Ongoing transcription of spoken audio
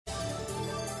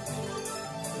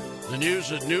The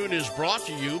news at noon is brought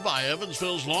to you by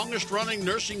Evansville's longest-running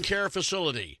nursing care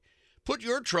facility. Put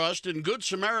your trust in Good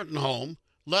Samaritan Home.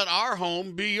 Let our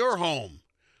home be your home.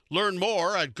 Learn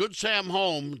more at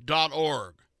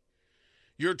goodsamhome.org.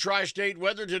 Your tri-state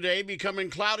weather today becoming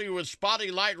cloudy with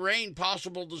spotty light rain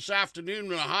possible this afternoon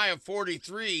with a high of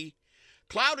 43.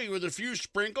 Cloudy with a few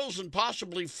sprinkles and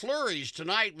possibly flurries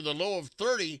tonight with a low of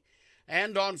 30.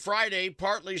 And on Friday,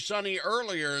 partly sunny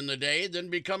earlier in the day, then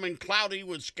becoming cloudy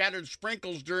with scattered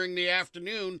sprinkles during the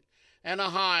afternoon and a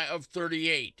high of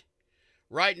 38.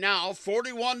 Right now,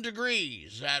 41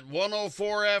 degrees at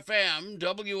 104 FM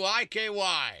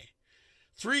WIKY.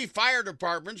 3 fire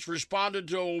departments responded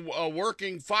to a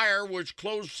working fire which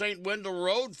closed St. Wendell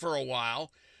Road for a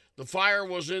while. The fire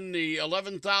was in the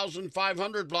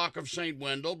 11,500 block of St.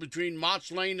 Wendell between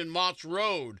Mott's Lane and Mott's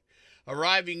Road.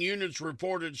 Arriving units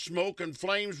reported smoke and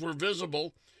flames were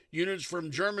visible. Units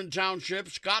from German Township,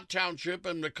 Scott Township,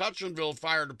 and McCutcheonville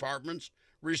fire departments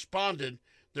responded.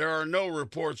 There are no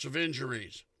reports of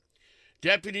injuries.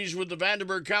 Deputies with the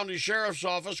Vandenberg County Sheriff's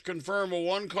Office confirm a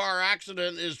one-car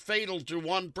accident is fatal to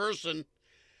one person.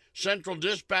 Central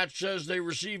Dispatch says they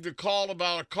received a call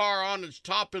about a car on its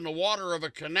top in the water of a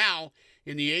canal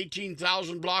in the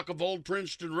 18,000 block of Old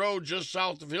Princeton Road just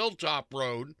south of Hilltop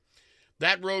Road.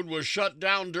 That road was shut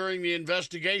down during the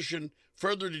investigation.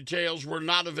 Further details were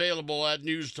not available at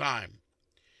news time.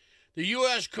 The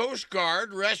U.S. Coast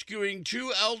Guard rescuing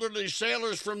 2 elderly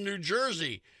sailors from New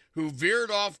Jersey who veered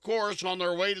off course on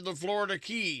their way to the Florida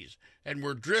Keys and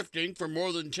were drifting for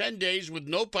more than 10 days with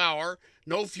no power,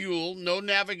 no fuel, no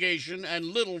navigation, and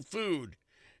little food.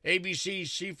 ABC's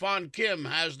Sifan Kim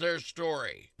has their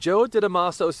story. Joe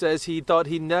DiDamaso says he thought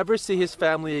he'd never see his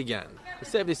family again. The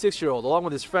 76-year-old, along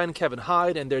with his friend Kevin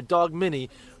Hyde and their dog Minnie,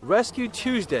 rescued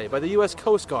Tuesday by the U.S.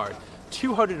 Coast Guard,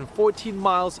 214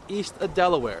 miles east of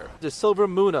Delaware. The Silver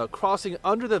Muna crossing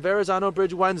under the Verrazano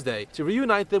Bridge Wednesday to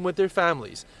reunite them with their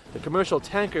families. The commercial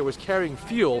tanker was carrying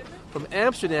fuel from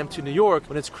Amsterdam to New York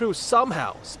when its crew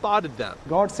somehow spotted them.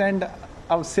 God sent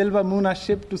our Silver Muna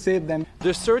ship to save them.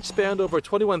 The search spanned over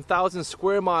 21,000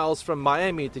 square miles from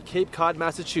Miami to Cape Cod,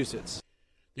 Massachusetts.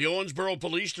 The Owensboro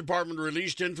Police Department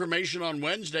released information on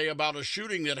Wednesday about a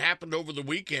shooting that happened over the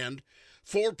weekend.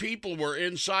 4 people were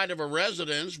inside of a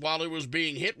residence while it was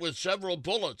being hit with several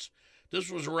bullets.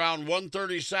 This was around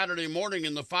 1:30 Saturday morning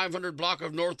in the 500 block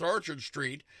of North Orchard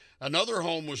Street. Another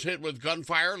home was hit with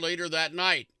gunfire later that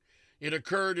night. It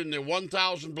occurred in the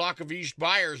 1,000 block of East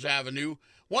Byers Avenue.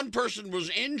 One person was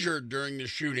injured during the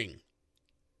shooting.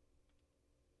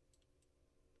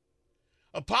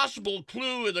 A possible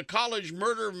clue in the college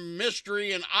murder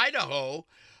mystery in Idaho.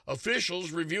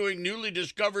 Officials reviewing newly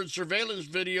discovered surveillance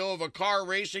video of a car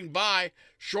racing by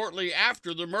shortly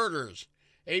after the murders.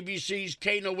 ABC's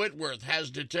Kana Whitworth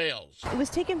has details. It was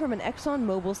taken from an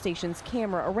ExxonMobil station's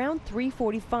camera around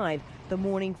 3:45 the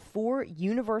morning 4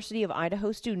 University of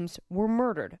Idaho students were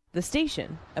murdered. The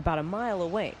station about a mile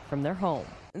away from their home.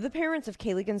 The parents of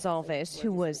Kaylee Gonzalez,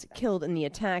 who was killed in the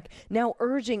attack, now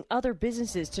urging other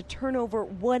businesses to turn over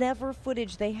whatever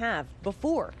footage they have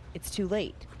before it's too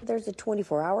late. There's a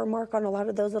 24-hour mark on a lot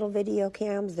of those little video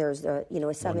cams. There's a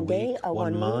 7-day, a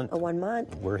 1 month, a 1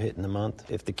 month. We're hitting the month.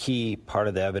 If the key part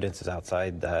of the evidence is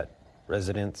outside that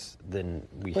residence, then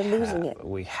we're losing it.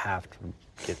 We have to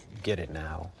get it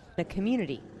now. A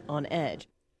community on edge.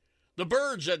 The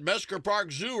birds at Mesker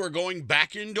Park Zoo are going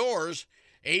back indoors.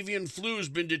 Avian flu has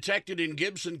been detected in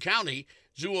Gibson County.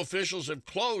 Zoo officials have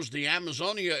closed the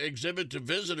Amazonia exhibit to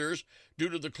visitors due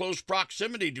to the close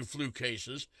proximity to flu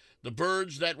cases. The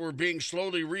birds that were being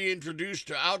slowly reintroduced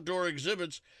to outdoor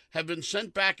exhibits have been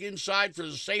sent back inside for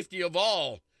the safety of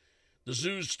all. The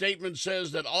zoo's statement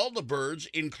says that all the birds,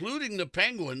 including the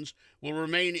penguins, will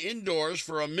remain indoors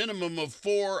for a minimum of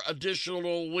 4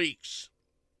 additional weeks.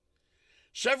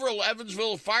 Several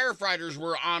Evansville firefighters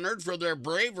were honored for their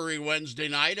bravery Wednesday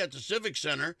night at the Civic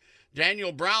Center.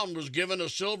 Daniel Brown was given a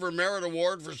Silver Merit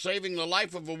Award for saving the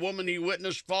life of a woman he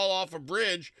witnessed fall off a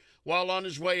bridge while on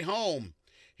his way home.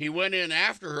 He went in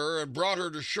after her and brought her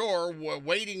to shore,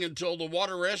 waiting until the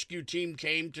water rescue team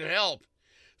came to help.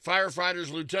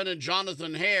 Firefighters Lieutenant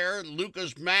Jonathan Hare,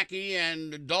 Lucas Mackey,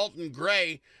 and Dalton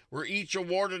Gray were each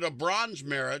awarded a Bronze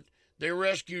Merit. They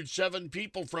rescued 7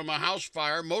 people from a house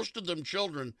fire, most of them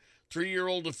children.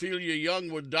 3-year-old Ophelia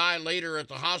Young would die later at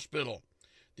the hospital.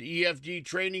 The EFD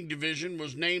Training Division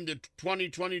was named the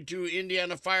 2022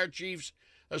 Indiana Fire Chiefs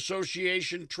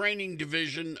Association Training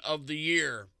Division of the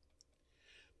Year.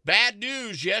 Bad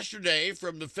news yesterday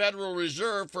from the Federal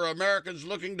Reserve for Americans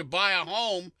looking to buy a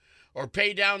home or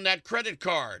pay down that credit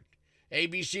card.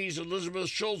 ABC's Elizabeth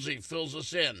Schulze fills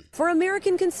us in. For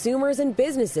American consumers and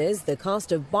businesses, the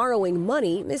cost of borrowing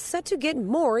money is set to get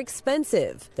more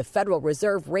expensive. The Federal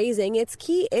Reserve raising its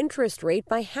key interest rate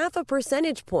by 0.5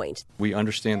 percentage point. We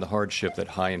understand the hardship that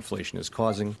high inflation is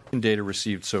causing, and data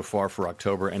received so far for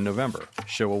October and November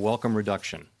show a welcome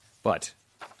reduction. But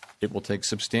it will take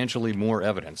substantially more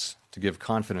evidence to give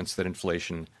confidence that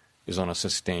inflation is on a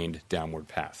sustained downward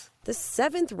path. The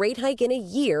 7th rate hike in a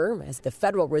year as the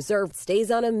Federal Reserve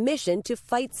stays on a mission to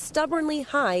fight stubbornly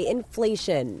high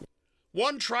inflation.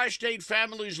 One tri-state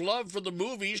family's love for the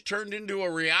movies turned into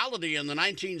a reality in the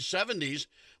 1970s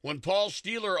when Paul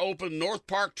Stieler opened North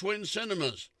Park Twin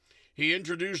Cinemas. He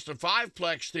introduced the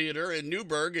Fiveplex Theater in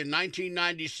Newburgh in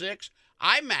 1996.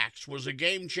 IMAX was a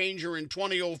game changer in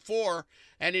 2004,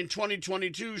 and in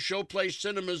 2022, Showplace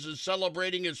Cinemas is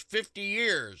celebrating its 50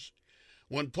 years.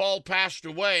 When Paul passed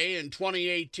away in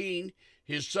 2018,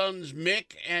 his sons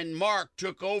Mick and Mark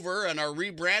took over and are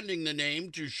rebranding the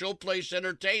name to Showplace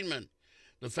Entertainment.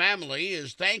 The family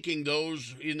is thanking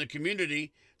those in the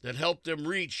community that helped them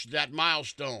reach that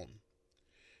milestone.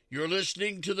 You're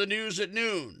listening to the news at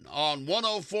noon on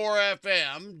 104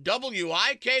 FM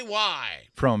WIKY.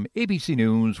 From ABC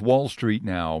News, Wall Street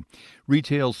now.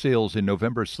 Retail sales in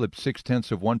November slipped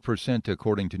 0.6%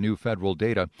 according to new federal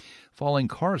data. Falling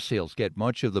car sales get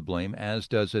much of the blame, as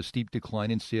does a steep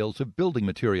decline in sales of building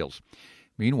materials.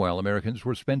 Meanwhile, Americans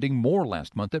were spending more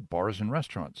last month at bars and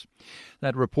restaurants.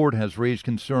 That report has raised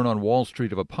concern on Wall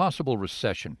Street of a possible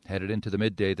recession. Headed into the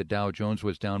midday, the Dow Jones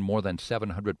was down more than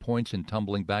 700 points and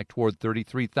tumbling back toward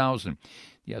 33,000.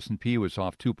 The S&P was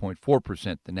off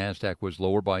 2.4%. The Nasdaq was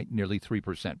lower by nearly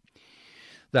 3%.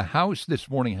 The House this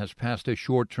morning has passed a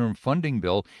short-term funding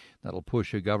bill that'll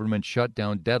push a government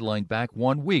shutdown deadline back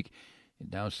 1 week.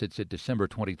 It now sits at December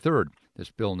 23rd. This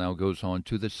bill now goes on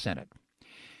to the Senate.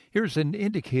 Here's an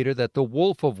indicator that the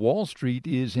Wolf of Wall Street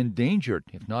is endangered,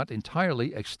 if not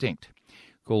entirely extinct.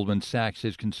 Goldman Sachs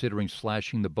is considering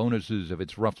slashing the bonuses of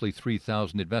its roughly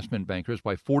 3,000 investment bankers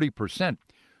by 40%.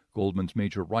 Goldman's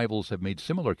major rivals have made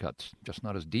similar cuts, just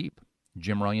not as deep.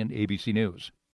 Jim Ryan, ABC News.